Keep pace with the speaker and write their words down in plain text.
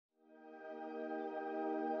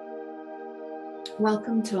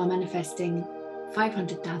Welcome to our Manifesting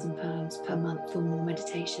 £500,000 per month or more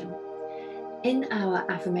meditation. In our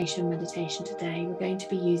affirmation meditation today, we're going to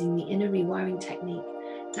be using the inner rewiring technique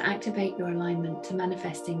to activate your alignment to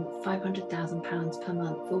manifesting £500,000 per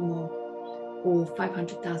month or more, or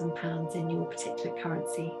 £500,000 in your particular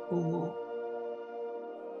currency or more.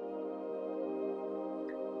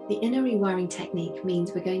 The inner rewiring technique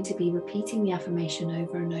means we're going to be repeating the affirmation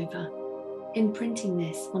over and over, imprinting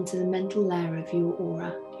this onto the mental layer of your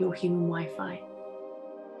aura, your human Wi-Fi.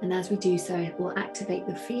 And as we do so, it will activate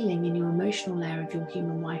the feeling in your emotional layer of your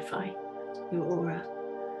human Wi-Fi, your aura.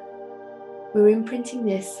 We're imprinting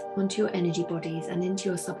this onto your energy bodies and into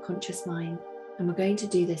your subconscious mind, and we're going to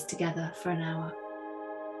do this together for an hour.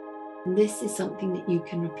 And this is something that you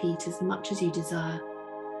can repeat as much as you desire.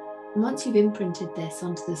 And once you've imprinted this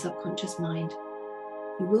onto the subconscious mind,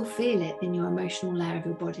 you will feel it in your emotional layer of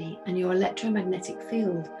your body, and your electromagnetic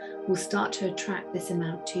field will start to attract this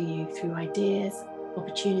amount to you through ideas,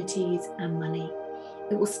 opportunities, and money.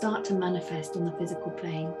 It will start to manifest on the physical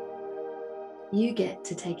plane. You get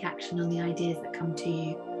to take action on the ideas that come to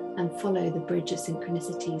you and follow the bridge of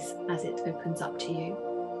synchronicities as it opens up to you.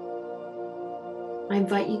 I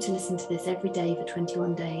invite you to listen to this every day for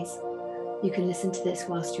 21 days. You can listen to this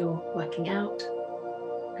whilst you're working out,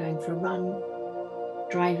 going for a run,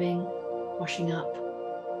 driving, washing up,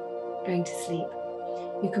 going to sleep.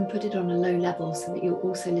 You can put it on a low level so that you're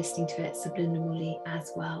also listening to it subliminally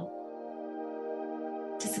as well.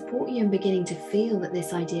 To support you in beginning to feel that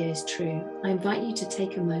this idea is true, I invite you to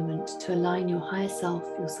take a moment to align your higher self,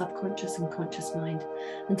 your subconscious and conscious mind,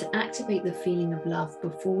 and to activate the feeling of love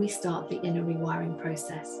before we start the inner rewiring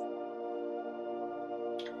process.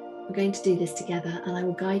 We're going to do this together, and I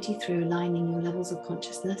will guide you through aligning your levels of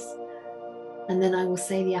consciousness. And then I will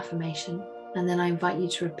say the affirmation, and then I invite you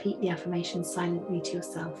to repeat the affirmation silently to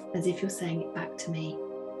yourself as if you're saying it back to me.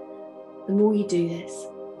 The more you do this,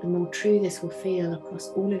 the more true this will feel across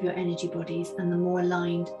all of your energy bodies, and the more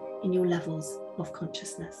aligned in your levels of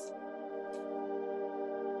consciousness.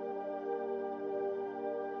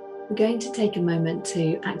 We're going to take a moment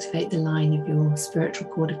to activate the line of your spiritual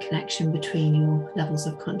cord of connection between your levels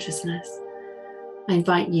of consciousness. I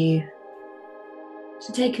invite you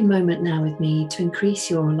to take a moment now with me to increase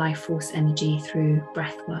your life force energy through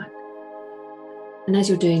breath work. And as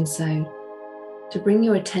you're doing so, to bring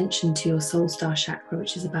your attention to your soul star chakra,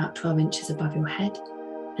 which is about 12 inches above your head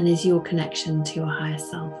and is your connection to your higher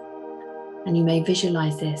self. And you may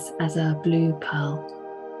visualize this as a blue pearl.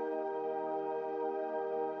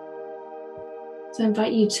 So I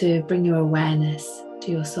invite you to bring your awareness to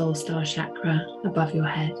your soul star chakra above your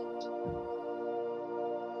head.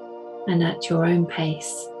 And at your own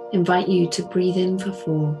pace, invite you to breathe in for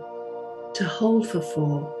 4, to hold for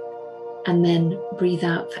 4, and then breathe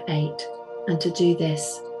out for 8, and to do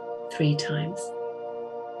this 3 times.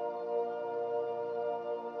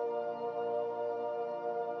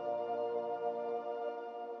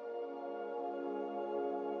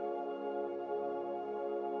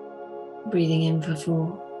 Breathing in for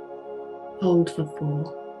 4, hold for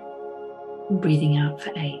 4, and breathing out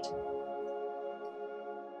for 8.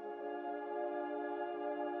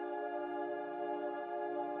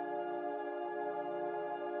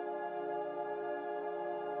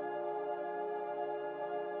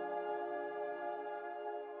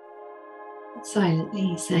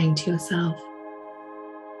 Silently saying to yourself,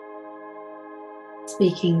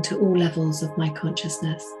 speaking to all levels of my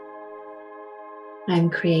consciousness, I am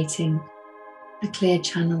creating a clear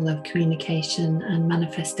channel of communication and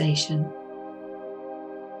manifestation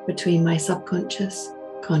between my subconscious,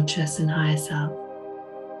 conscious and higher self,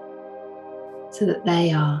 so that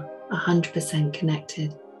they are 100%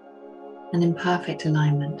 connected and in perfect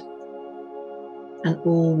alignment, and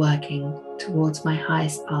all working towards my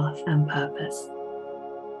highest path and purpose.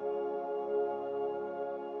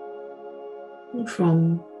 And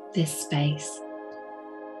from this space,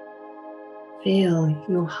 feel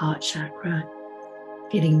your heart chakra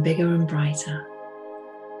getting bigger and brighter,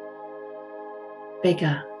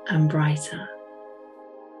 bigger and brighter,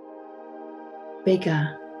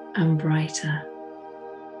 bigger and brighter,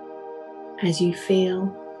 as you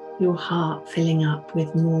feel your heart filling up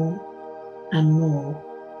with more and more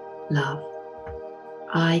love.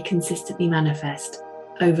 I consistently manifest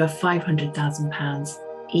over £500,000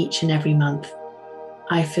 each and every month.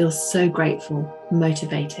 I feel so grateful,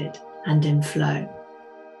 motivated, and in flow.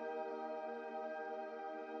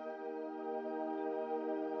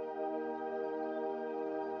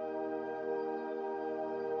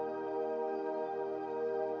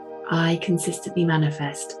 I consistently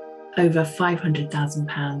manifest over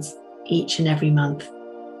 £500,000 each and every month.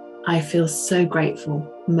 I feel so grateful,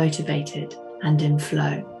 motivated, and in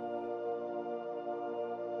flow.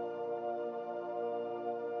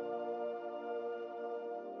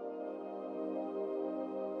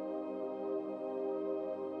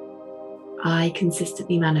 I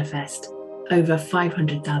consistently manifest over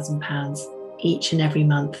 £500,000 each and every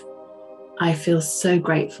month. I feel so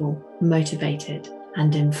grateful, motivated,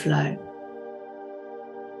 and in flow.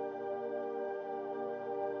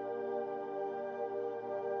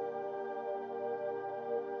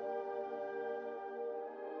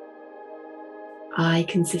 I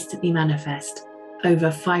consistently manifest over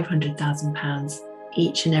 £500,000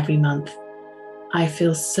 each and every month. I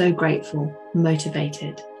feel so grateful,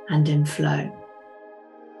 motivated, and in flow.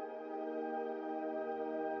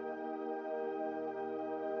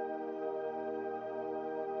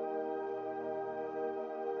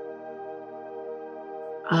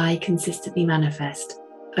 I consistently manifest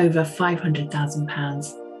over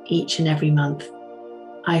 £500,000 each and every month.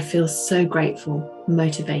 I feel so grateful,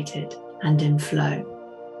 motivated, and in flow.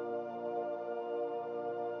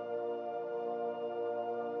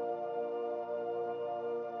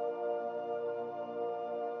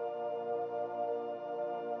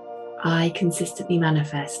 I consistently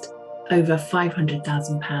manifest over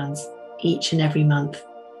 £500,000 each and every month.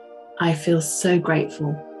 I feel so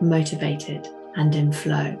grateful, motivated, and in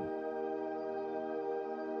flow.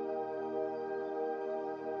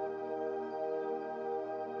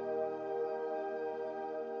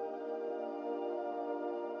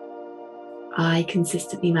 I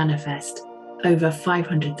consistently manifest over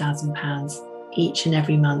 £500,000 each and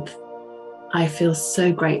every month. I feel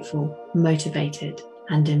so grateful, motivated,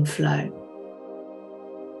 and in flow.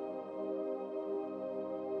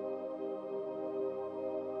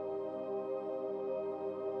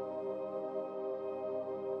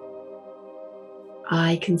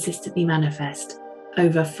 I consistently manifest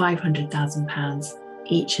over £500,000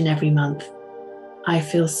 each and every month. I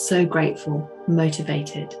feel so grateful,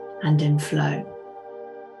 motivated, and in flow.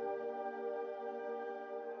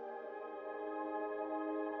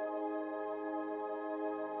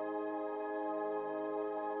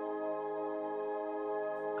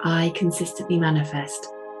 I consistently manifest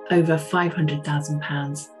over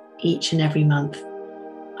 £500,000 each and every month.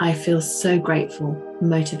 I feel so grateful,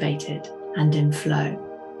 motivated, and in flow.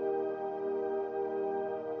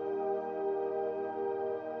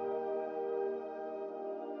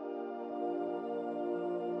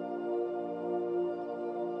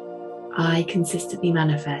 I consistently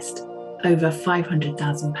manifest over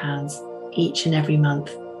 £500,000 each and every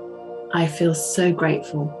month. I feel so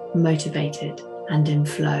grateful, motivated, and in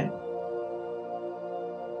flow.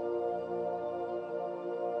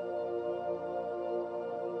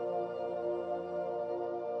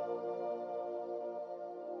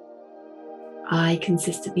 I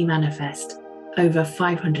consistently manifest over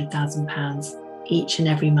 £500,000 each and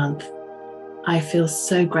every month. I feel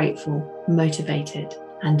so grateful, motivated,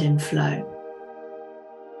 and in flow.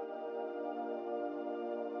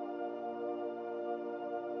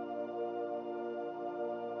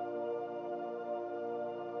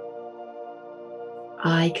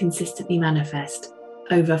 I consistently manifest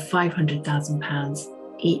over £500,000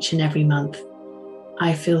 each and every month.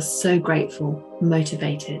 I feel so grateful,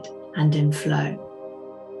 motivated, and in flow.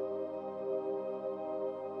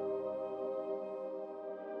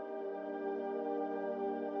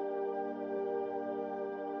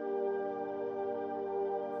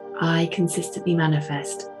 I consistently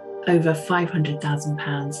manifest over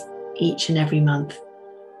 £500,000 each and every month.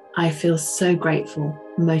 I feel so grateful,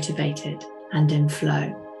 motivated, and in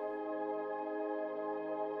flow.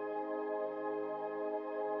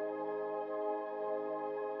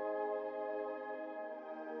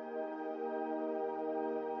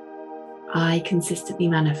 I consistently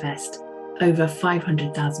manifest over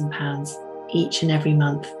 £500,000 each and every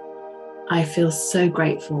month. I feel so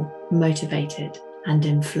grateful, motivated, and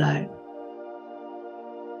in flow.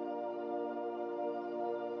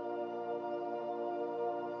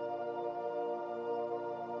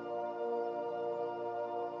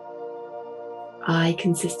 I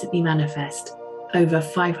consistently manifest over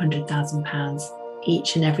 £500,000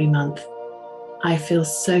 each and every month. I feel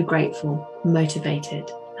so grateful, motivated,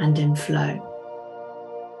 and in flow.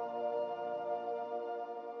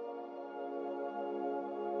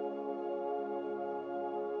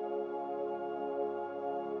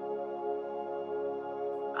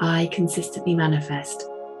 I consistently manifest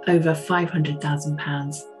over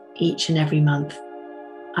 £500,000 each and every month.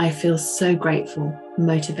 I feel so grateful,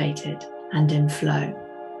 motivated, and in flow.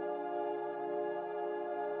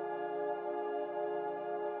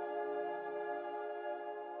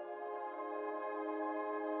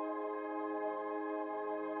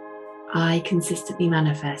 I consistently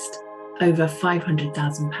manifest over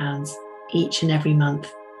 £500,000 each and every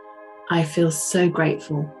month. I feel so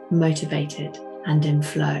grateful, motivated, and in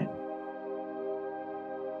flow.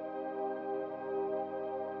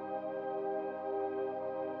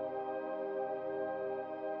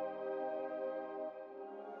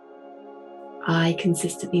 I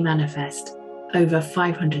consistently manifest over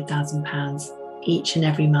 £500,000 each and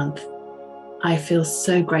every month. I feel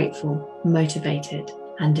so grateful, motivated,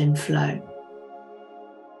 and in flow.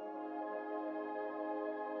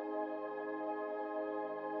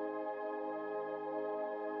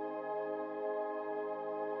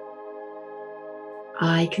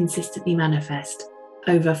 I consistently manifest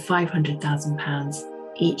over £500,000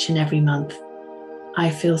 each and every month. I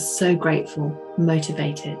feel so grateful,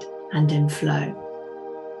 motivated, and in flow.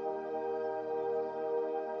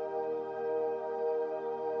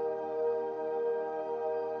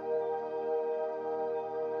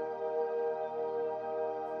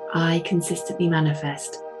 I consistently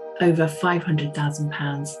manifest over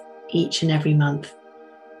 £500,000 each and every month.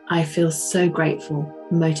 I feel so grateful,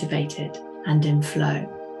 motivated, and in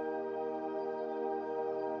flow.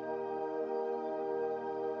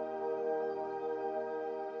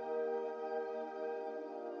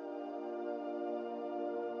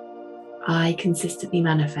 I consistently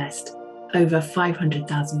manifest over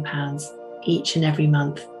 £500,000 each and every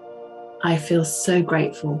month. I feel so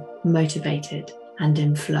grateful, motivated, and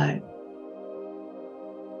in flow.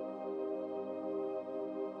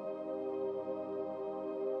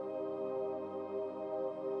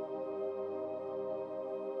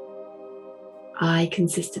 I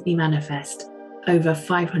consistently manifest over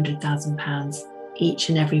 £500,000 each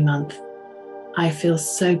and every month. I feel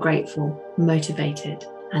so grateful, motivated,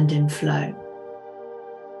 and in flow.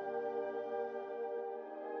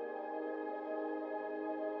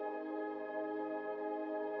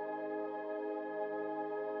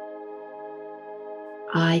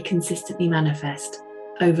 I consistently manifest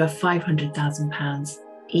over £500,000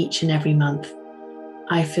 each and every month.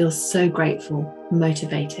 I feel so grateful,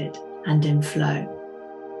 motivated, and in flow.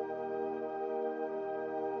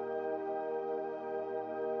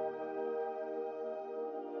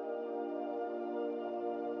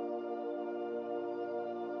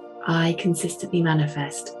 I consistently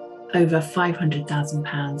manifest over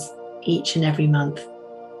 £500,000 each and every month.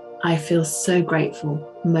 I feel so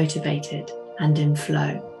grateful, motivated, and in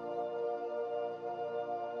flow.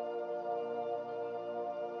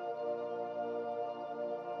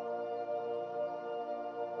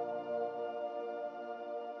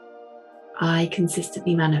 I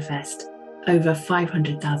consistently manifest over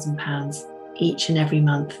 £500,000 each and every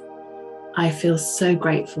month. I feel so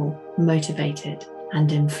grateful, motivated, and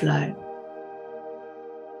in flow.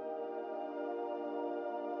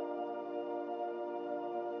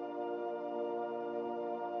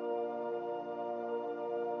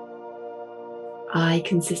 I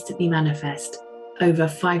consistently manifest over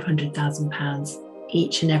 £500,000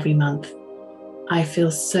 each and every month. I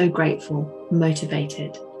feel so grateful,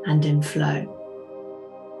 motivated, and in flow.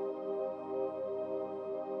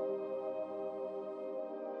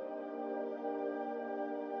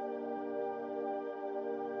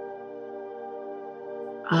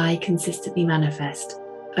 I consistently manifest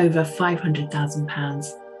over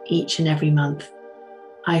 £500,000 each and every month.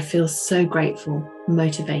 I feel so grateful,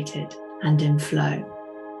 motivated, and in flow.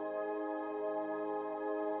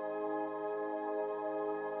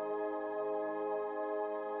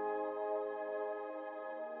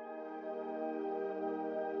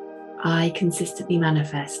 I consistently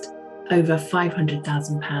manifest over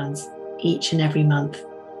 £500,000 each and every month.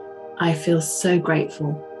 I feel so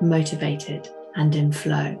grateful, motivated, and in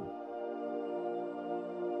flow.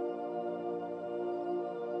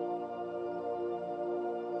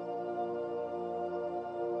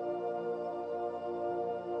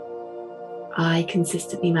 I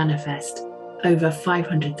consistently manifest over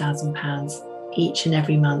 £500,000 each and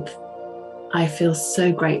every month. I feel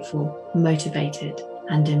so grateful, motivated,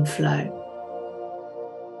 and in flow.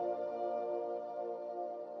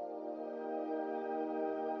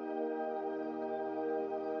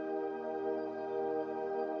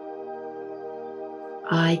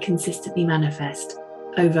 I consistently manifest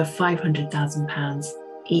over £500,000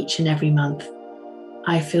 each and every month.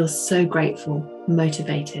 I feel so grateful,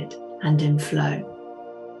 motivated, and in flow.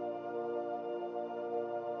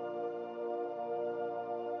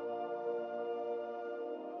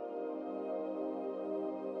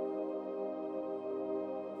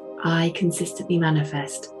 I consistently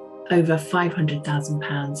manifest over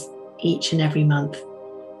 £500,000 each and every month.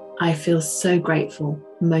 I feel so grateful,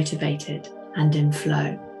 motivated, and in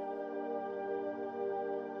flow.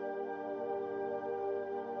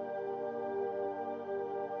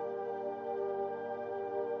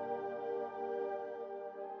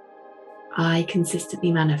 I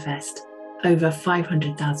consistently manifest over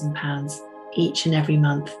 £500,000 each and every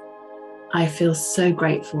month. I feel so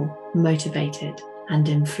grateful, motivated, and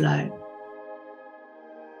in flow.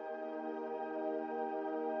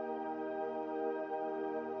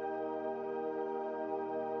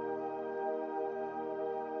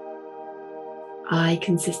 I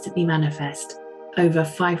consistently manifest over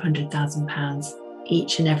 £500,000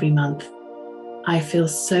 each and every month. I feel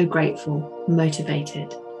so grateful,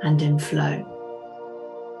 motivated, and in flow.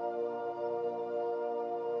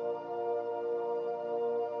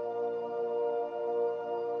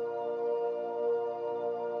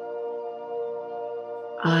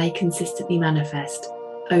 I consistently manifest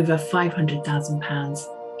over £500,000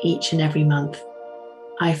 each and every month.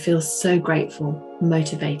 I feel so grateful,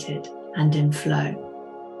 motivated, and in flow.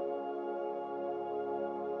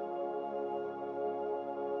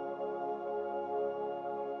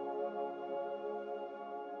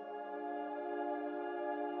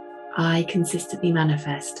 I consistently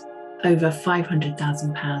manifest over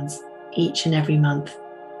 £500,000 each and every month.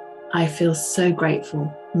 I feel so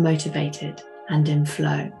grateful, motivated, and in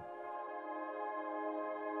flow.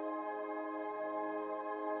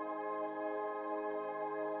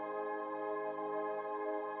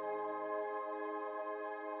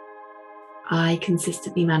 I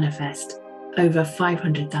consistently manifest over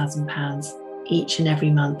 £500,000 each and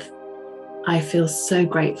every month. I feel so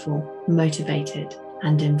grateful, motivated,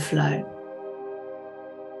 and in flow.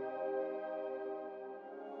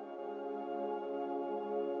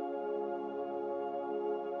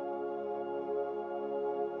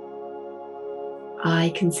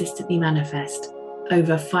 I consistently manifest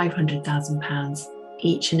over £500,000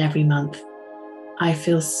 each and every month. I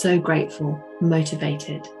feel so grateful,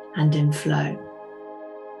 motivated, and in flow.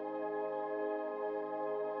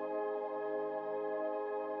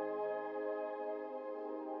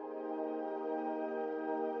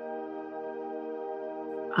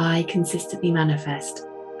 I consistently manifest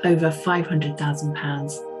over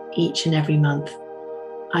 £500,000 each and every month.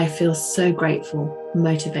 I feel so grateful,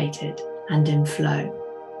 motivated, and in flow.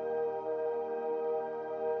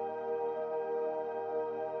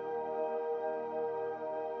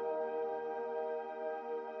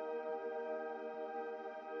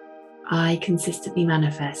 I consistently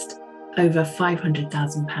manifest over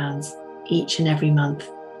 £500,000 each and every month.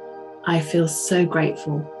 I feel so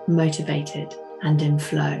grateful, motivated, and in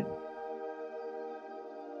flow.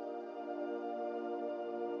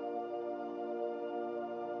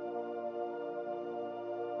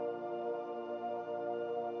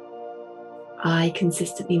 I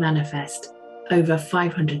consistently manifest over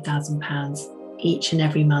 £500,000 each and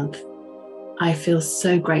every month. I feel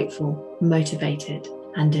so grateful, motivated,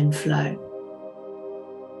 and in flow.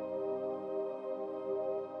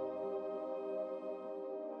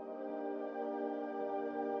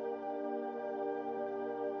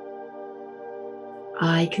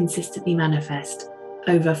 I consistently manifest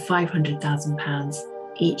over £500,000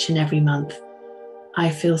 each and every month. I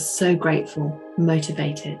feel so grateful,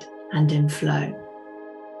 motivated, and in flow.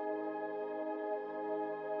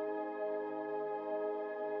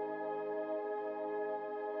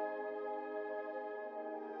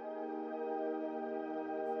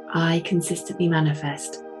 I consistently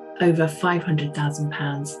manifest over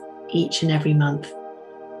 £500,000 each and every month.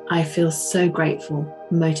 I feel so grateful,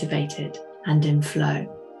 motivated, and in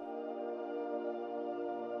flow.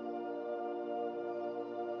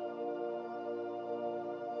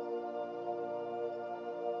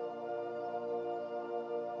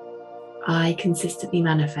 I consistently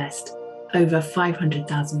manifest over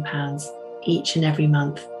 £500,000 each and every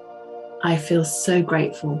month. I feel so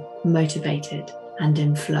grateful, motivated, and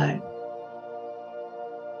in flow.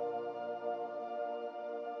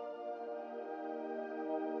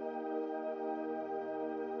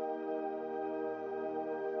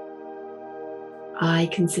 I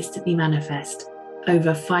consistently manifest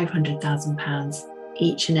over £500,000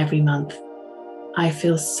 each and every month. I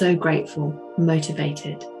feel so grateful,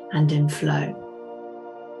 motivated, and in flow.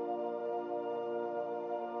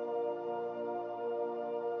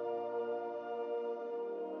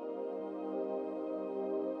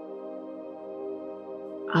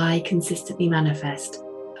 I consistently manifest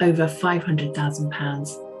over £500,000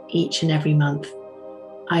 each and every month.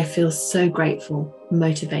 I feel so grateful,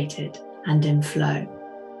 motivated, and in flow.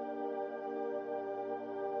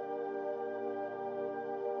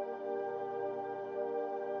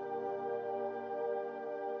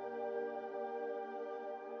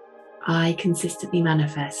 I consistently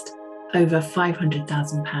manifest over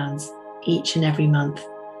 £500,000 each and every month.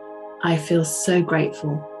 I feel so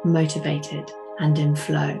grateful, motivated, and in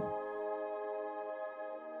flow.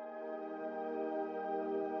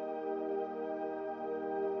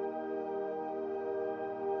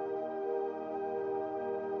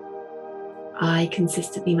 I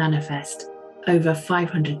consistently manifest over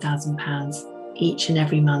 £500,000 each and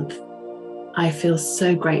every month. I feel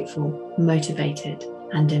so grateful, motivated,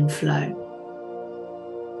 and in flow.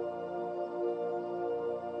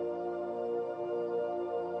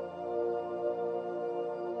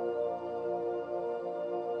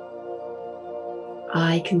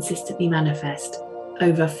 I consistently manifest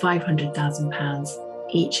over £500,000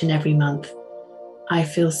 each and every month. I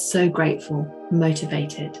feel so grateful,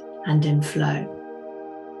 motivated, and in flow.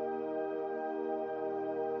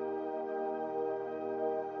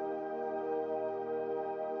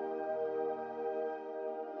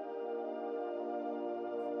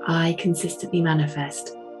 I consistently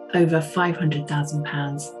manifest over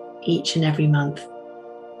 £500,000 each and every month.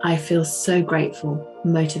 I feel so grateful,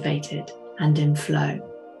 motivated, and in flow.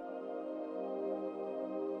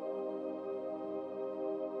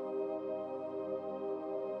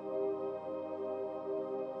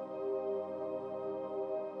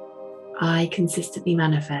 I consistently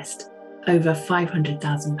manifest over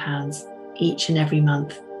 £500,000 each and every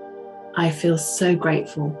month. I feel so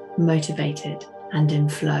grateful, motivated, and in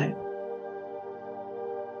flow.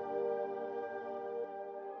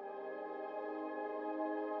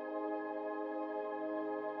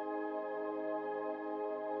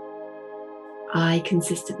 I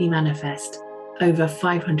consistently manifest over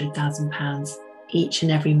 £500,000 each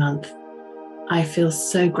and every month. I feel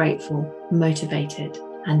so grateful, motivated,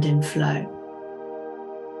 and in flow.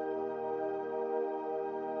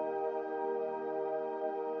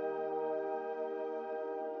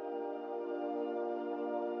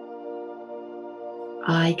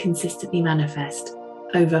 I consistently manifest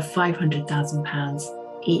over £500,000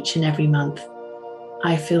 each and every month.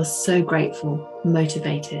 I feel so grateful,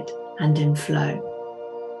 motivated, and in flow.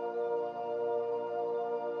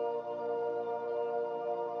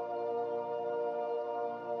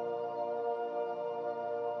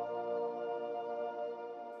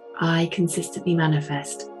 I consistently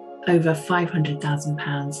manifest over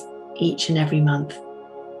 £500,000 each and every month.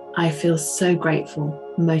 I feel so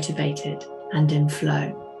grateful, motivated, and in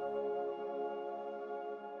flow.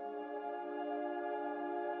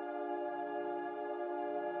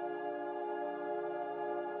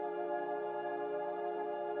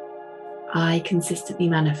 I consistently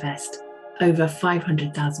manifest over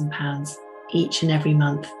 £500,000 each and every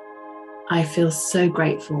month. I feel so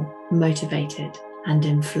grateful, motivated, and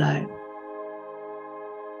in flow.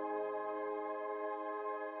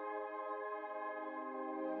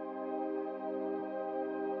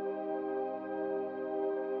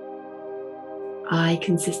 I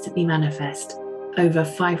consistently manifest over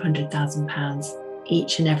 £500,000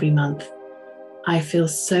 each and every month. I feel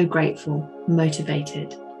so grateful,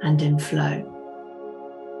 motivated, and in flow.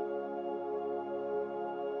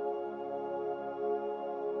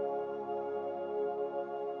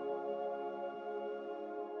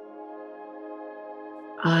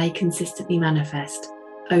 I consistently manifest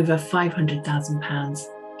over £500,000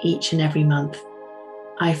 each and every month.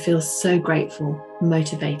 I feel so grateful,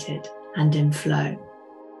 motivated, and in flow.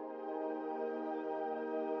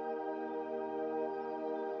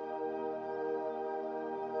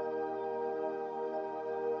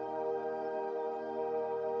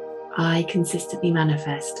 I consistently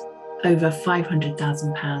manifest over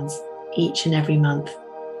 £500,000 each and every month.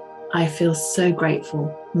 I feel so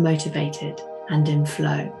grateful, motivated, and in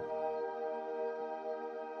flow.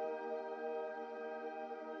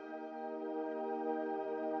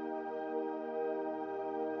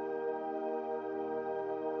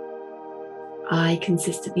 I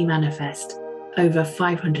consistently manifest over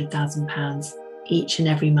 £500,000 each and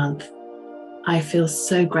every month. I feel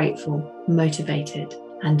so grateful, motivated,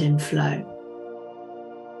 and in flow.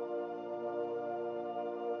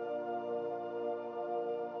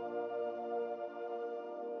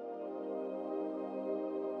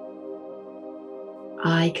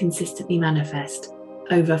 I consistently manifest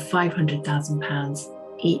over £500,000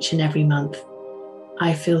 each and every month.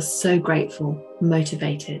 I feel so grateful,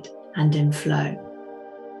 motivated, and in flow.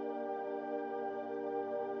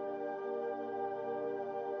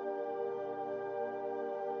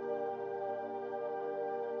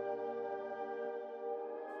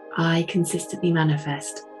 I consistently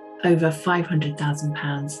manifest over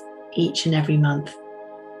 £500,000 each and every month.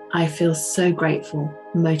 I feel so grateful,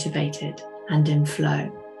 motivated, and in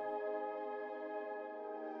flow.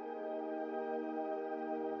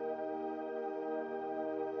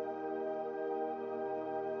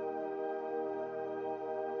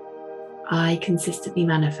 I consistently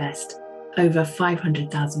manifest over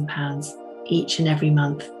 £500,000 each and every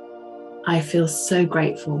month. I feel so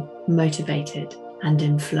grateful, motivated, and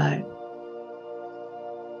in flow.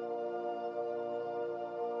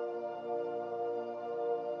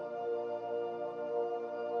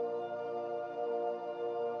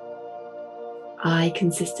 I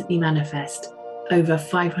consistently manifest over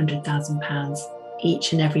 £500,000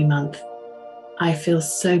 each and every month. I feel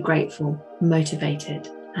so grateful, motivated,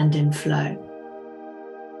 and in flow.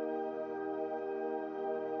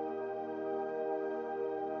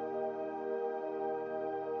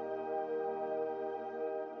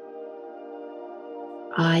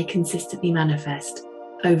 I consistently manifest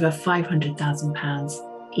over £500,000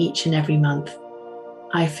 each and every month.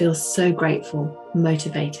 I feel so grateful,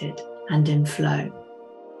 motivated, and in flow.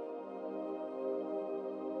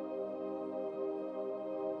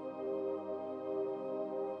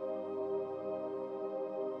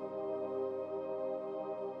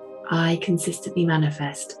 I consistently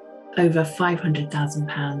manifest over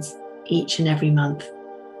 £500,000 each and every month.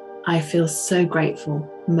 I feel so grateful,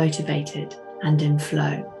 motivated, and in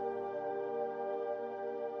flow.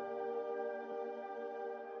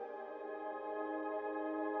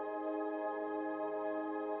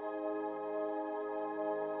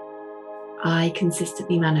 I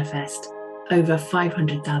consistently manifest over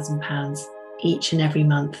 £500,000 each and every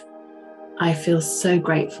month. I feel so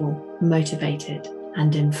grateful, motivated,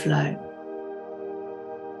 and in flow.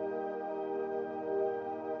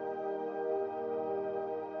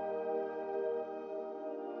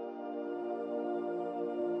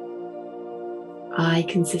 I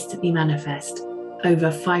consistently manifest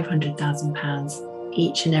over £500,000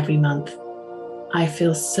 each and every month. I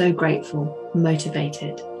feel so grateful,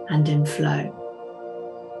 motivated, and in flow.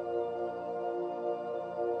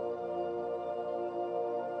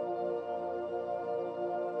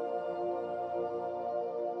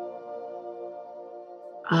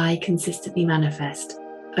 I consistently manifest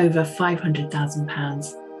over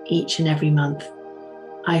 £500,000 each and every month.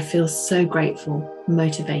 I feel so grateful,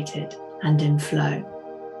 motivated, and in flow.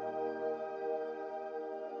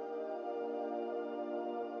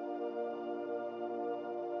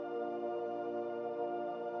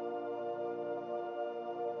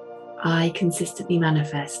 I consistently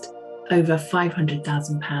manifest over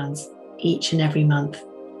 £500,000 each and every month.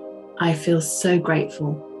 I feel so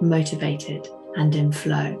grateful, motivated, and in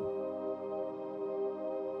flow.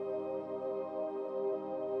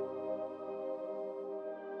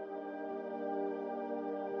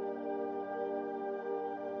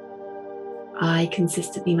 I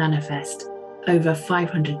consistently manifest over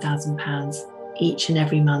 £500,000 each and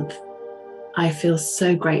every month. I feel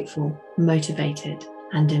so grateful, motivated,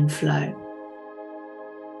 and in flow.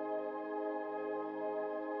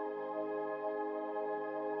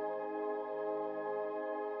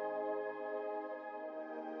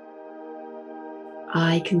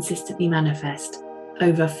 I consistently manifest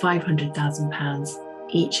over £500,000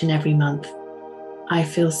 each and every month. I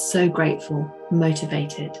feel so grateful,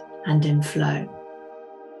 motivated, and in flow.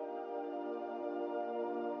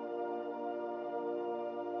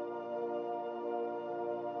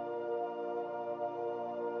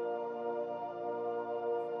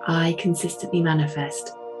 I consistently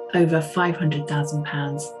manifest over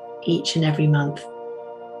 £500,000 each and every month.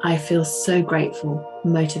 I feel so grateful,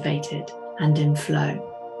 motivated, and in flow.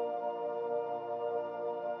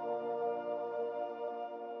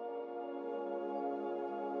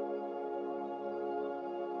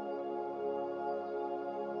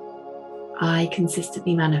 I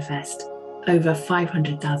consistently manifest over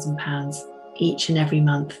 £500,000 each and every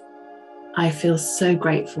month. I feel so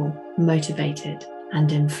grateful, motivated,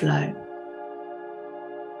 and in flow.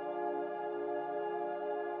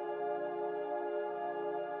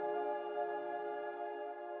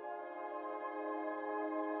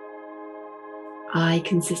 I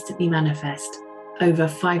consistently manifest over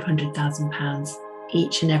 £500,000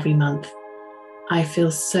 each and every month. I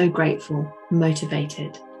feel so grateful,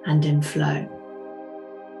 motivated, and in flow.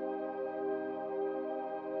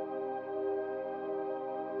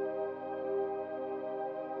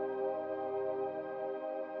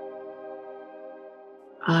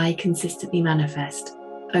 I consistently manifest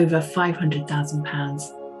over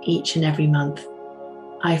 £500,000 each and every month.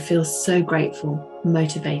 I feel so grateful,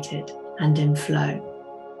 motivated, and in flow.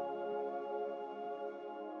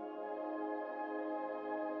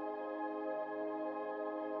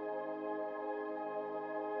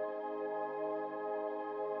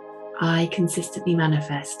 I consistently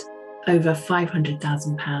manifest over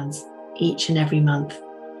 £500,000 each and every month.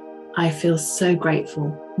 I feel so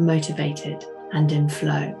grateful, motivated, and in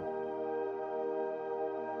flow.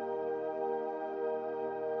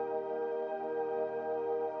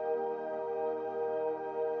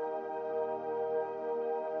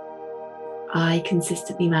 I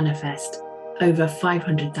consistently manifest over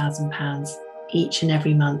 £500,000 each and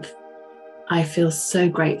every month. I feel so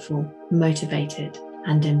grateful, motivated,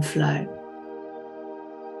 and in flow.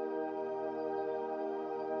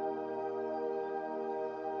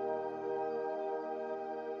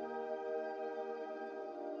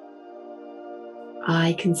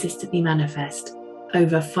 I consistently manifest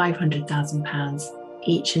over £500,000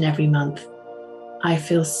 each and every month. I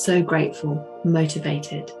feel so grateful,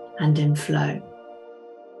 motivated, and in flow.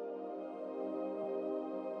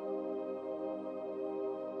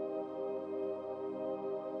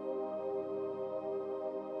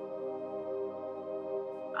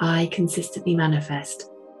 I consistently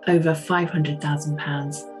manifest over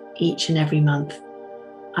 £500,000 each and every month.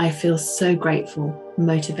 I feel so grateful,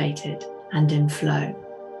 motivated, and in flow.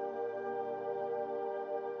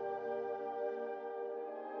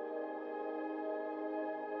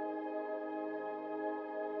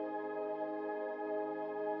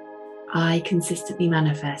 I consistently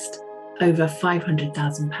manifest over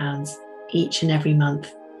 £500,000 each and every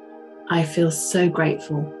month. I feel so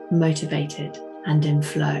grateful, motivated, and in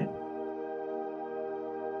flow.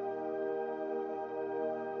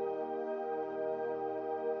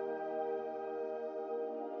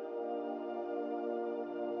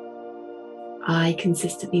 I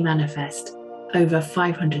consistently manifest over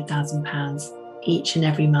 £500,000 each and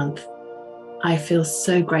every month. I feel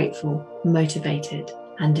so grateful, motivated,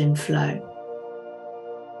 and in flow.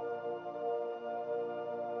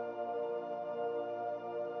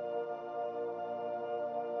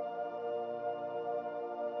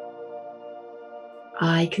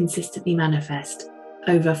 I consistently manifest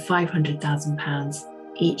over £500,000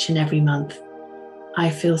 each and every month. I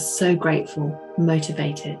feel so grateful,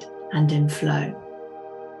 motivated, and in flow.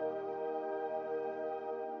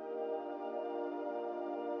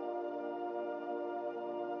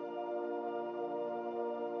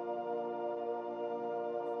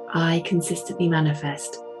 I consistently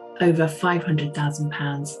manifest over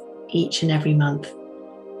 £500,000 each and every month.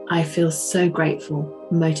 I feel so grateful,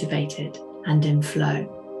 motivated, and in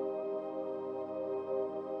flow.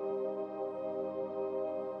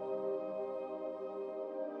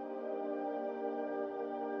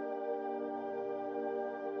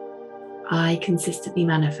 I consistently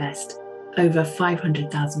manifest over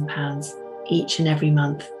 £500,000 each and every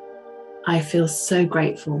month. I feel so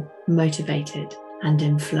grateful, motivated, and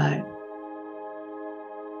in flow.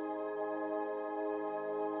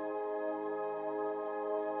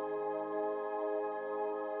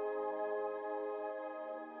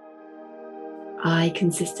 I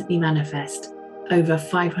consistently manifest over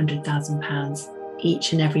 £500,000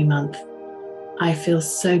 each and every month. I feel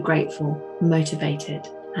so grateful, motivated,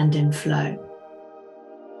 and in flow.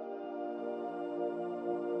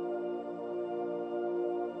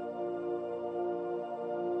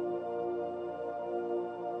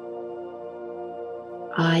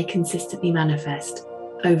 I consistently manifest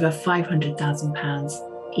over £500,000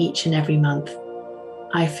 each and every month.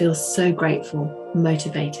 I feel so grateful,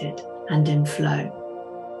 motivated, and in flow.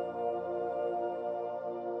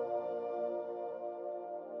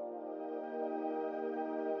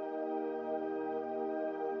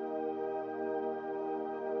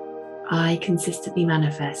 I consistently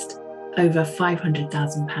manifest over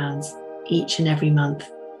 £500,000 each and every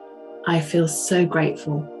month. I feel so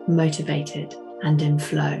grateful, motivated, and in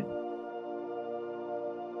flow.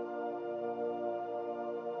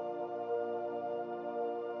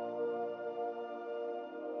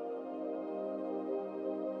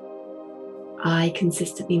 I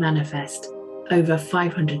consistently manifest over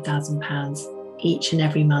 £500,000 each and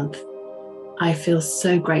every month. I feel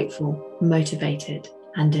so grateful, motivated,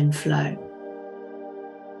 and in flow.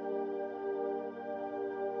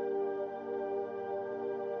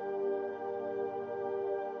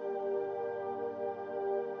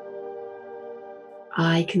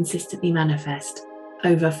 I consistently manifest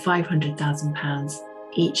over £500,000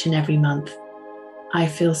 each and every month. I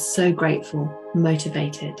feel so grateful,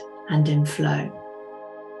 motivated, and in flow.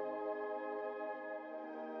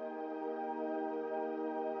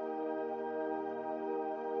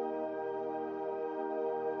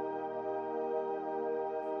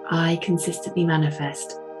 I consistently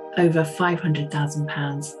manifest over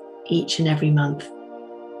 £500,000 each and every month.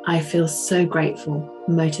 I feel so grateful,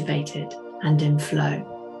 motivated, and in flow.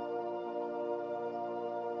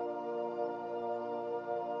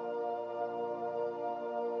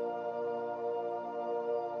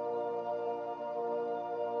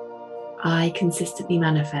 I consistently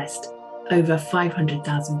manifest over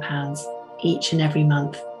 £500,000 each and every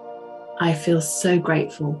month. I feel so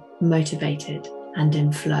grateful, motivated, and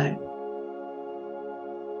in flow.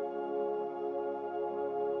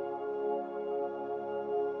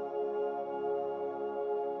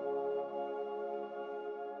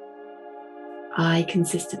 I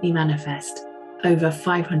consistently manifest over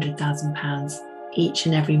 £500,000 each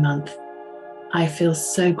and every month. I feel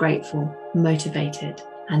so grateful, motivated,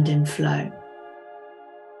 and in flow.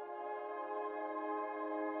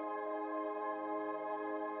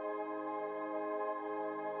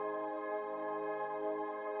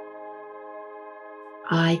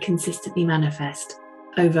 I consistently manifest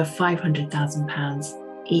over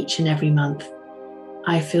 £500,000 each and every month.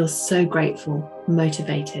 I feel so grateful,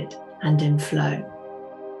 motivated, and in flow.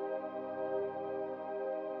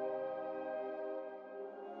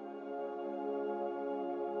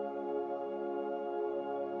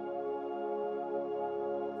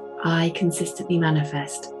 I consistently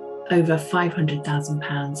manifest over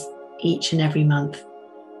 £500,000 each and every month.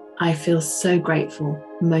 I feel so grateful,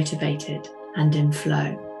 motivated, and in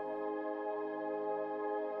flow.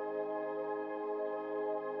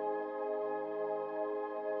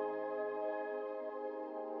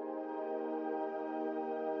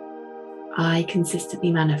 I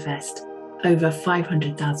consistently manifest over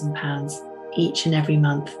 £500,000 each and every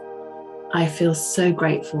month. I feel so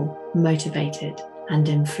grateful, motivated, and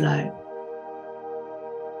in flow.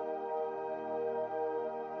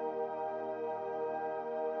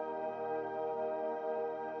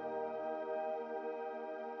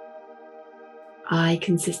 I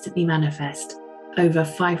consistently manifest over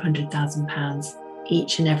 £500,000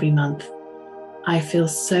 each and every month. I feel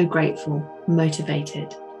so grateful,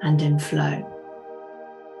 motivated, and in flow.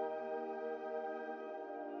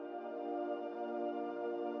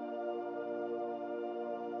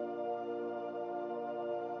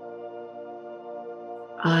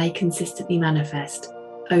 I consistently manifest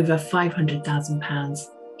over £500,000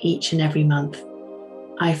 each and every month.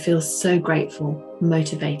 I feel so grateful,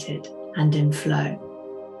 motivated, and in flow.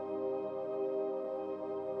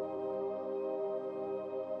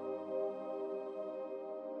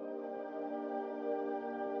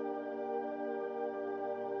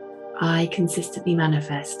 I consistently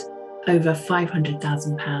manifest over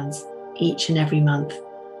 £500,000 each and every month.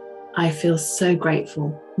 I feel so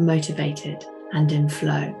grateful, motivated, and in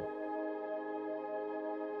flow.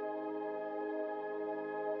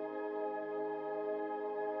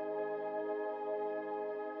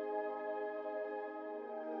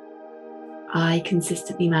 I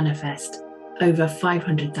consistently manifest over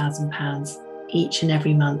 £500,000 each and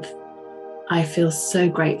every month. I feel so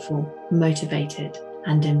grateful, motivated,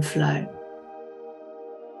 and in flow.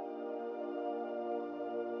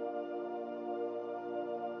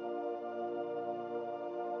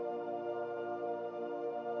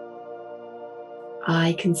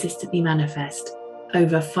 I consistently manifest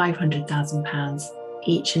over £500,000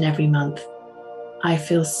 each and every month. I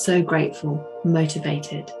feel so grateful,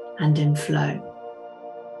 motivated, and in flow.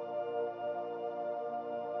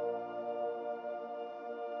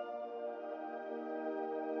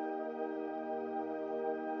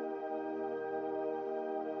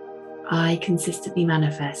 I consistently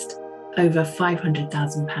manifest over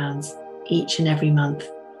 £500,000 each and every month.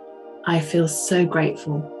 I feel so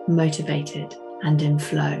grateful, motivated, and in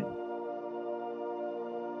flow.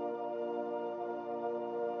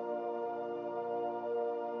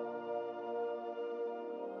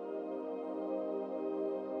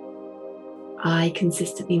 I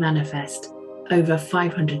consistently manifest over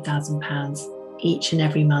 £500,000 each and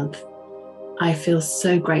every month. I feel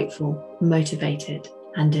so grateful, motivated,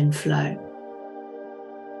 and in flow.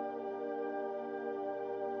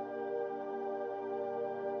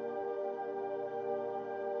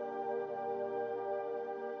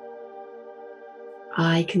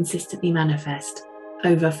 I consistently manifest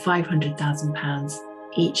over £500,000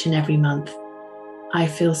 each and every month. I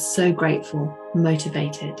feel so grateful,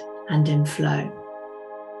 motivated, and in flow.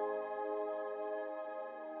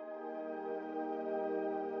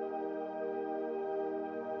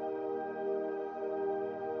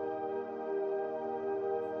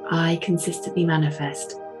 I consistently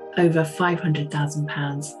manifest over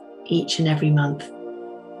 £500,000 each and every month.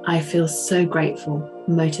 I feel so grateful,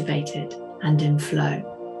 motivated, and in flow.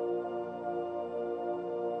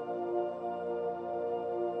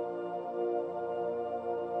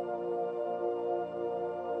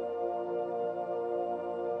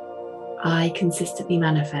 I consistently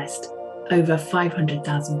manifest over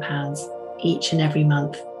 £500,000 each and every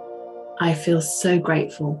month. I feel so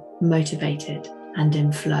grateful, motivated, and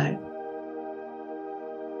in flow.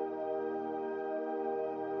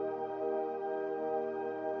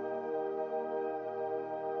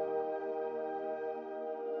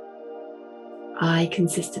 I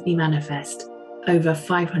consistently manifest over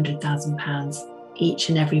 £500,000 each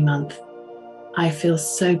and every month. I feel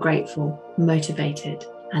so grateful, motivated,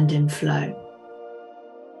 and in flow.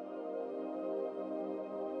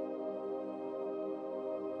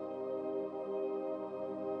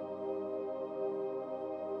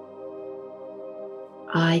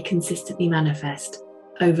 I consistently manifest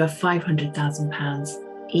over £500,000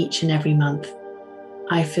 each and every month.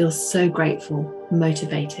 I feel so grateful,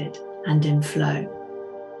 motivated, and in flow.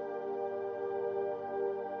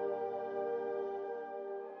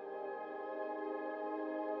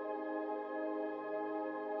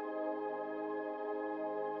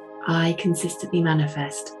 I consistently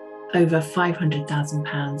manifest over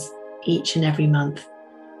 £500,000 each and every month.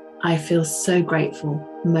 I feel so grateful,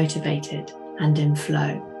 motivated, and in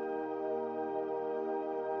flow.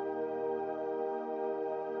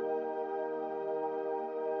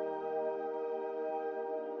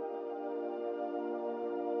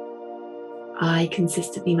 I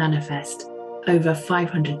consistently manifest over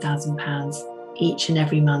 £500,000 each and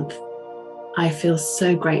every month. I feel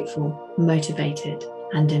so grateful, motivated,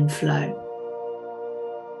 and in flow.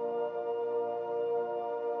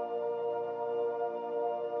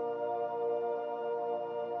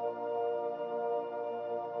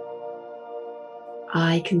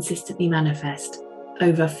 I consistently manifest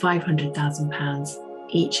over £500,000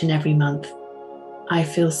 each and every month. I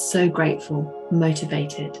feel so grateful,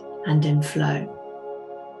 motivated, and in flow.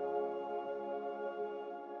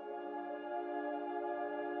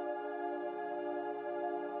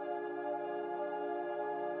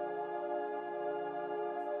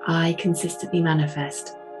 I consistently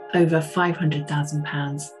manifest over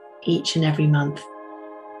 £500,000 each and every month.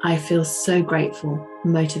 I feel so grateful,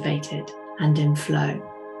 motivated, and in flow.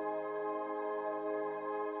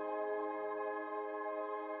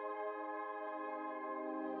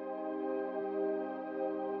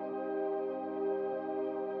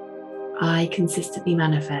 I consistently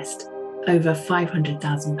manifest over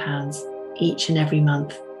 £500,000 each and every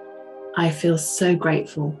month. I feel so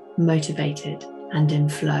grateful, motivated, and in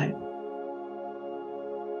flow.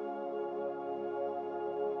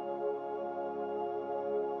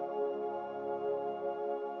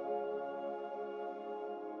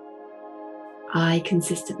 I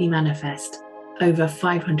consistently manifest over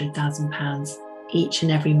 £500,000 each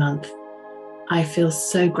and every month. I feel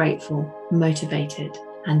so grateful, motivated,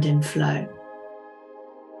 and in flow.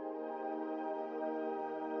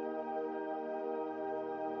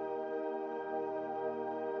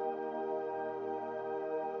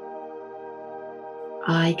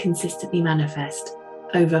 I consistently manifest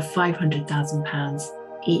over £500,000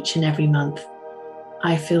 each and every month.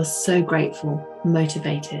 I feel so grateful,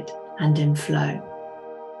 motivated, and in flow.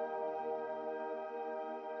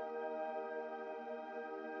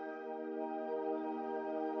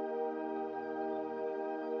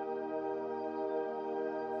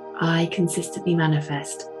 I consistently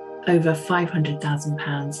manifest over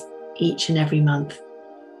 £500,000 each and every month.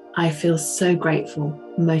 I feel so grateful,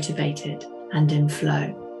 motivated, and in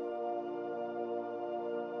flow.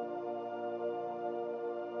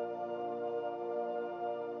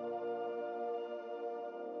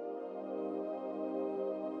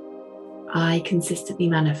 I consistently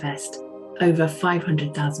manifest over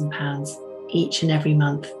 £500,000 each and every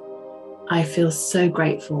month. I feel so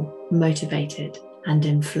grateful, motivated, and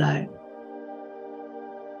in flow.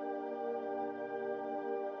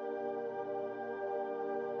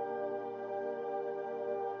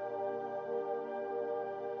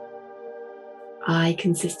 I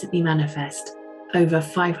consistently manifest over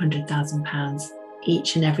 £500,000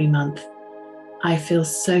 each and every month. I feel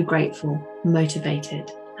so grateful,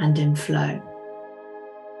 motivated, and in flow.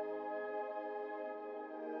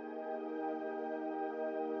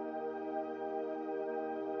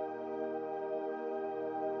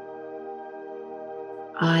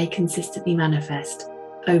 I consistently manifest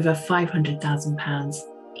over £500,000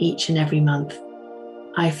 each and every month.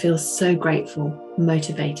 I feel so grateful,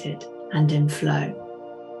 motivated, and in flow.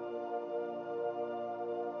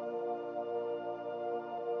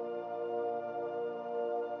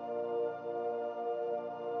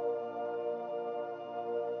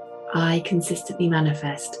 I consistently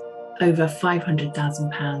manifest over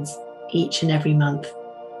 £500,000 each and every month.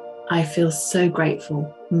 I feel so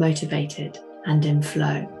grateful, motivated, and in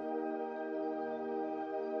flow.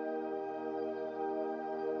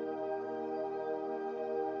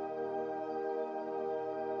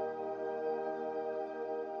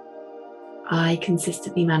 I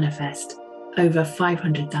consistently manifest over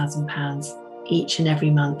 £500,000 each and every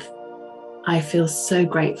month. I feel so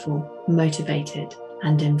grateful, motivated,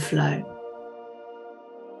 and in flow.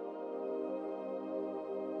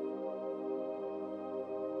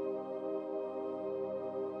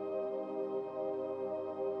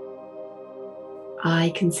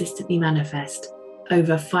 I consistently manifest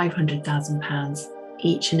over £500,000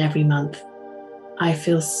 each and every month. I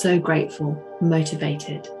feel so grateful,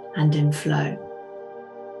 motivated, and in flow.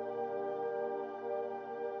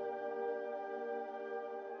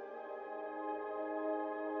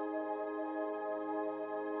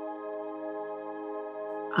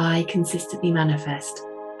 I consistently manifest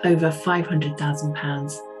over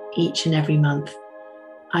 £500,000 each and every month.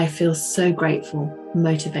 I feel so grateful,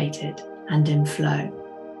 motivated, and in flow.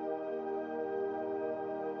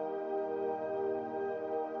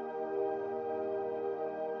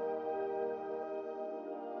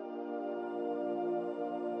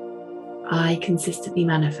 I consistently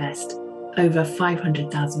manifest over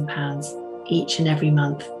 £500,000 each and every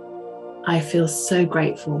month. I feel so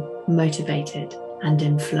grateful, motivated, and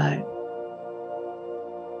in flow.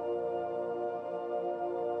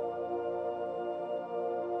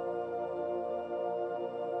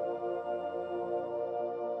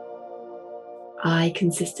 I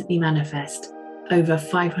consistently manifest over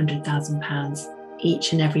 £500,000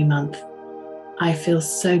 each and every month. I feel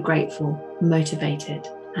so grateful, motivated,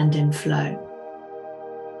 and in flow.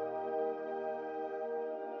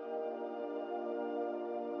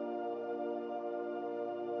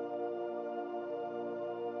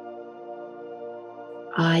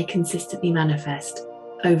 I consistently manifest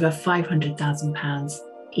over £500,000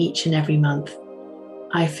 each and every month.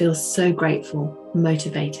 I feel so grateful,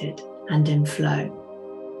 motivated, and in flow.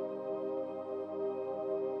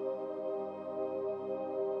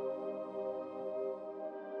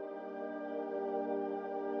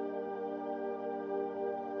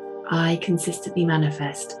 I consistently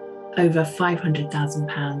manifest over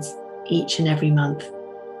 £500,000 each and every month.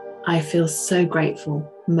 I feel so grateful,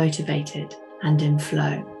 motivated, and in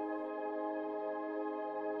flow.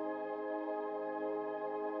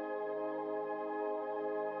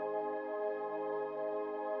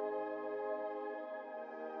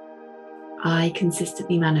 I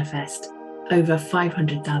consistently manifest over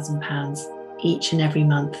 £500,000 each and every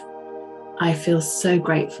month. I feel so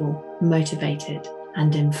grateful, motivated,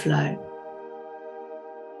 and in flow.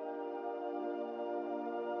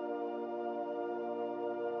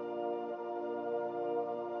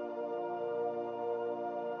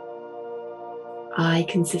 I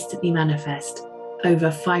consistently manifest over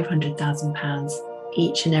 £500,000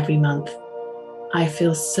 each and every month. I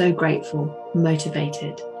feel so grateful,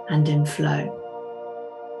 motivated, and in flow.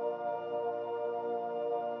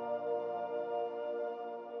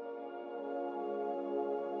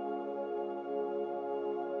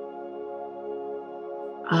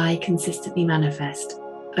 I consistently manifest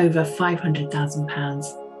over £500,000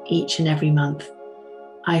 each and every month.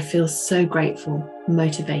 I feel so grateful,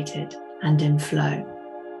 motivated, and in flow.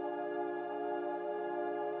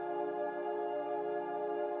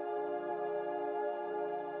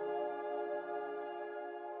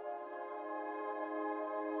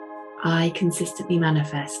 I consistently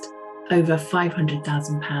manifest over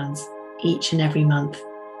 £500,000 each and every month.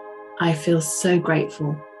 I feel so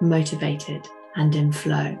grateful, motivated, and in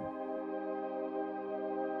flow.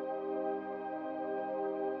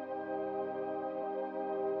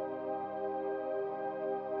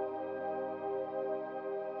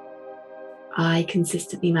 I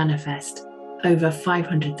consistently manifest over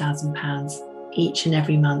 £500,000 each and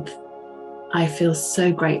every month. I feel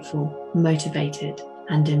so grateful, motivated,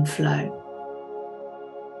 and in flow.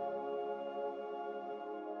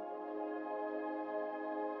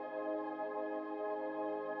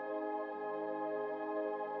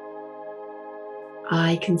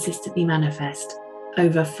 I consistently manifest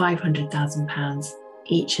over £500,000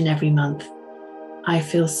 each and every month. I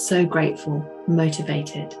feel so grateful,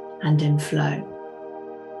 motivated, and in flow.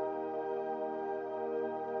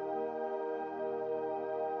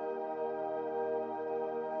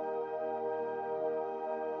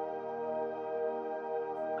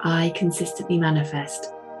 I consistently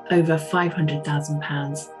manifest over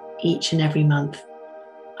 £500,000 each and every month.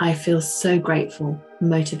 I feel so grateful,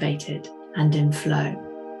 motivated, and in flow.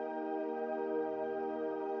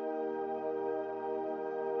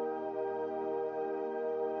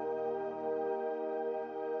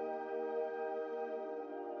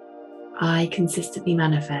 I consistently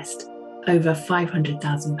manifest over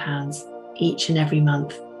 £500,000 each and every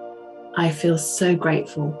month. I feel so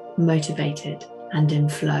grateful, motivated, and in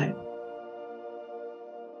flow.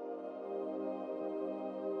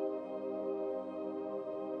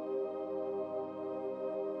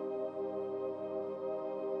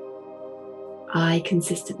 I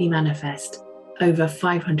consistently manifest over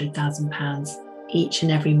 £500,000 each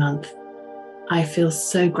and every month. I feel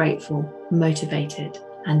so grateful, motivated,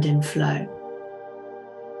 and in flow.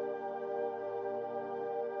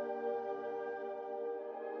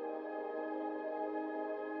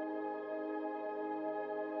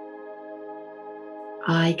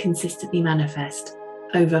 I consistently manifest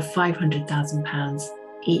over £500,000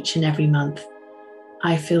 each and every month.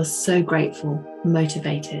 I feel so grateful,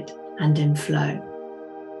 motivated, and in flow.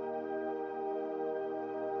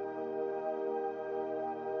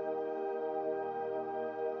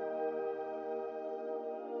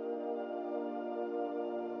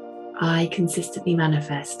 I consistently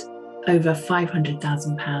manifest over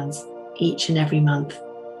 £500,000 each and every month.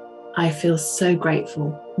 I feel so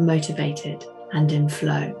grateful, motivated, and in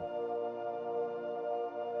flow.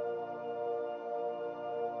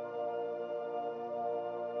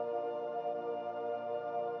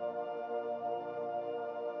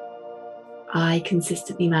 I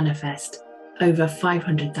consistently manifest over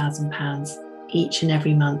 £500,000 each and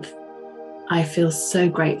every month. I feel so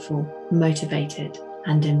grateful, motivated,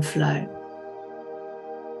 and in flow.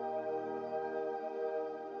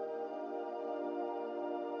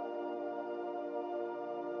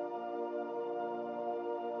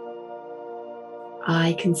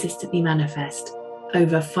 I consistently manifest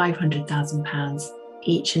over £500,000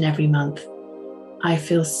 each and every month. I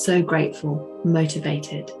feel so grateful,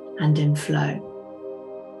 motivated, and in flow.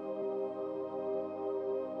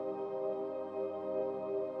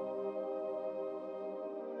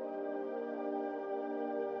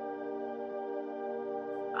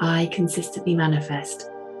 I consistently manifest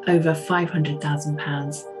over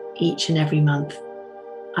 £500,000 each and every month.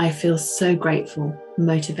 I feel so grateful,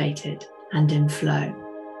 motivated, and in flow.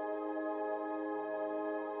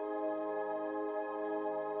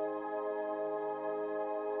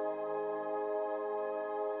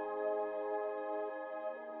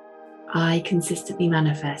 I consistently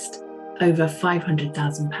manifest over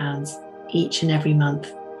 £500,000 each and every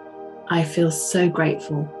month. I feel so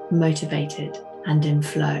grateful, motivated, and in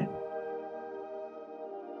flow.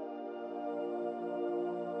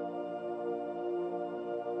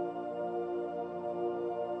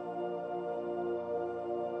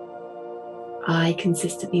 I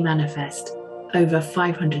consistently manifest over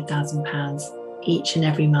 £500,000 each and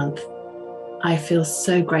every month. I feel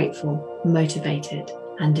so grateful, motivated,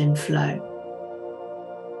 and in flow.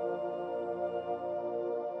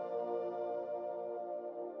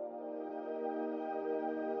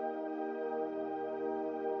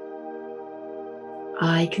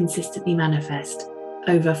 I consistently manifest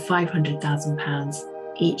over £500,000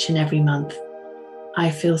 each and every month.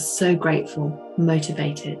 I feel so grateful,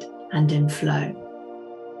 motivated, and in flow.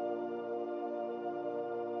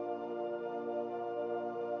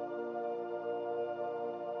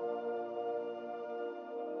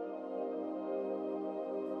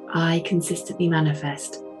 I consistently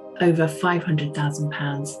manifest over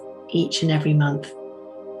 £500,000 each and every month.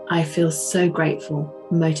 I feel so grateful,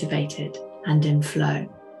 motivated, and in flow.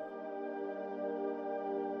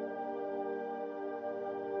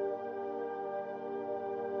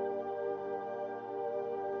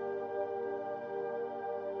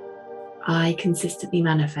 I consistently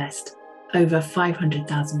manifest over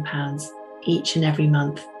 £500,000 each and every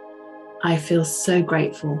month. I feel so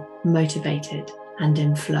grateful, motivated, and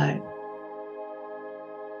in flow.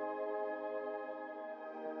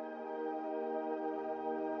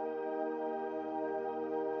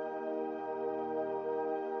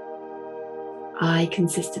 I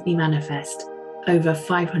consistently manifest over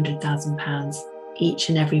 £500,000 each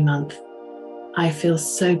and every month. I feel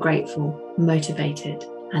so grateful, motivated,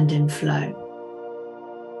 and in flow.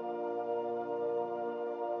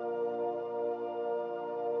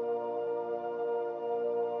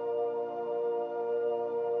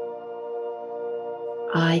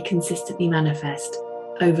 I consistently manifest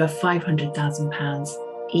over £500,000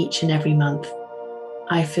 each and every month.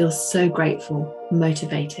 I feel so grateful,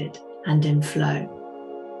 motivated, and in flow.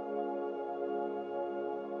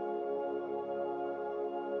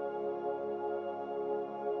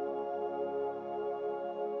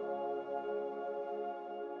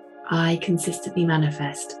 I consistently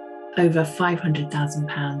manifest over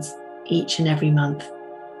 £500,000 each and every month.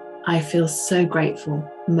 I feel so grateful,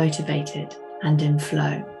 motivated, and in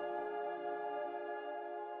flow.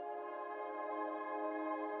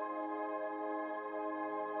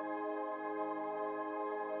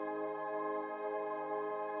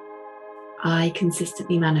 I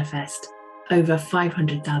consistently manifest over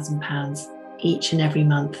 £500,000 each and every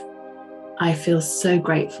month. I feel so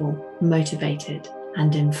grateful, motivated,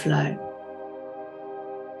 and in flow.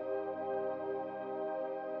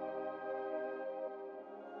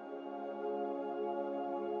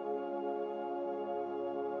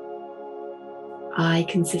 I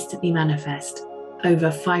consistently manifest over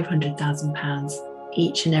 £500,000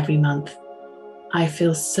 each and every month. I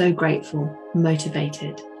feel so grateful,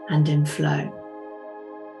 motivated, and in flow.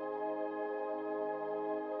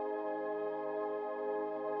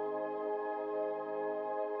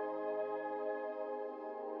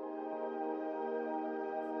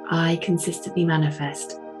 I consistently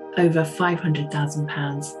manifest over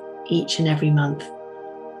 £500,000 each and every month.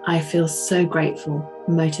 I feel so grateful,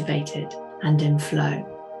 motivated, and in flow.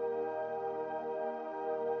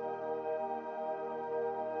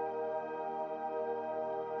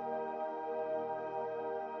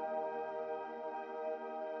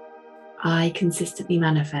 I consistently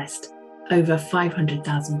manifest over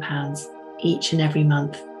 £500,000 each and every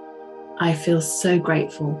month. I feel so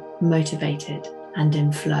grateful, motivated, and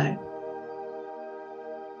in flow.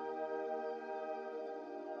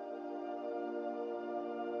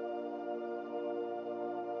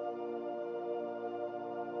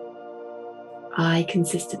 I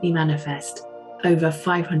consistently manifest over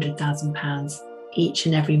 £500,000 each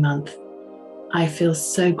and every month. I feel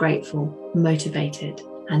so grateful, motivated,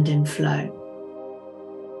 and in flow.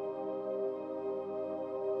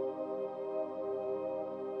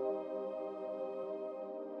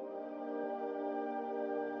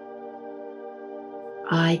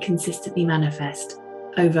 I consistently manifest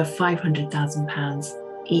over £500,000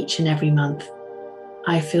 each and every month.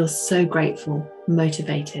 I feel so grateful,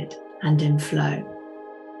 motivated, and in flow.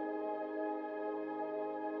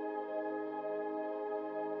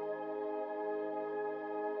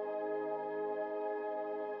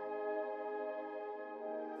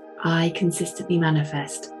 I consistently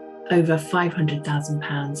manifest over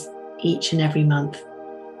 £500,000 each and every month.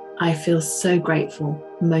 I feel so grateful,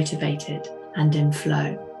 motivated, and in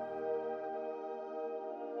flow.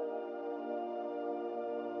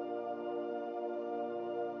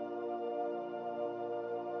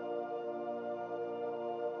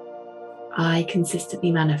 I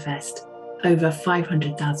consistently manifest over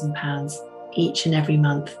 £500,000 each and every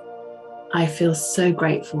month. I feel so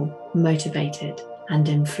grateful, motivated, and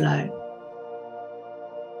in flow.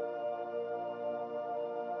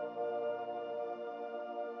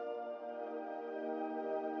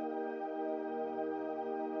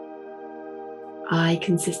 I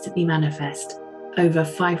consistently manifest over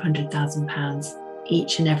 £500,000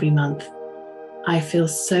 each and every month. I feel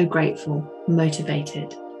so grateful,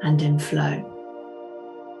 motivated, and in flow.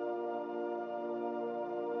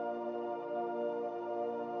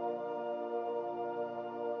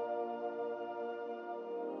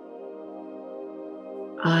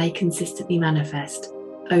 I consistently manifest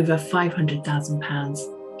over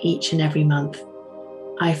 £500,000 each and every month.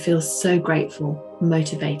 I feel so grateful,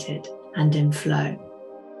 motivated, and in flow.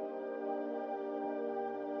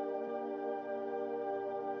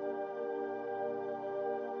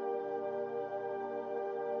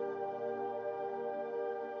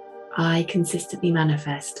 I consistently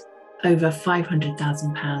manifest over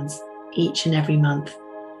 £500,000 each and every month.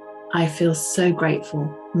 I feel so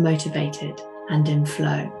grateful, motivated, and in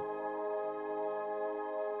flow.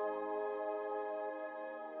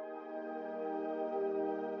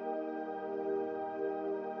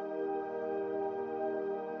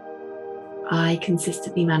 I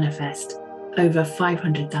consistently manifest over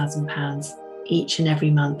 £500,000 each and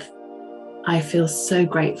every month. I feel so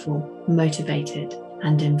grateful, motivated,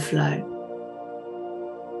 and in flow.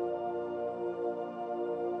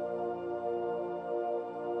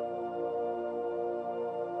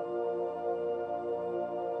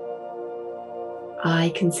 I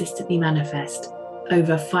consistently manifest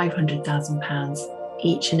over £500,000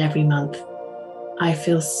 each and every month. I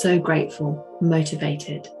feel so grateful,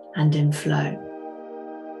 motivated, and in flow.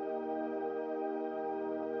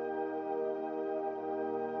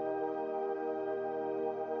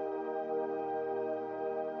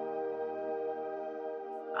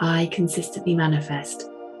 I consistently manifest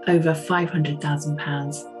over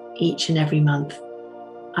 £500,000 each and every month.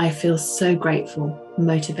 I feel so grateful,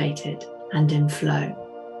 motivated, and in flow.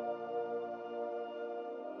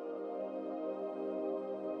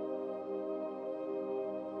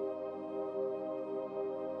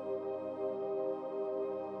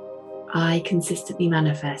 I consistently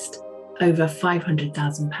manifest over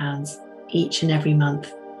 £500,000 each and every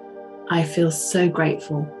month. I feel so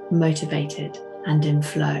grateful, motivated, and in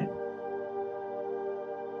flow.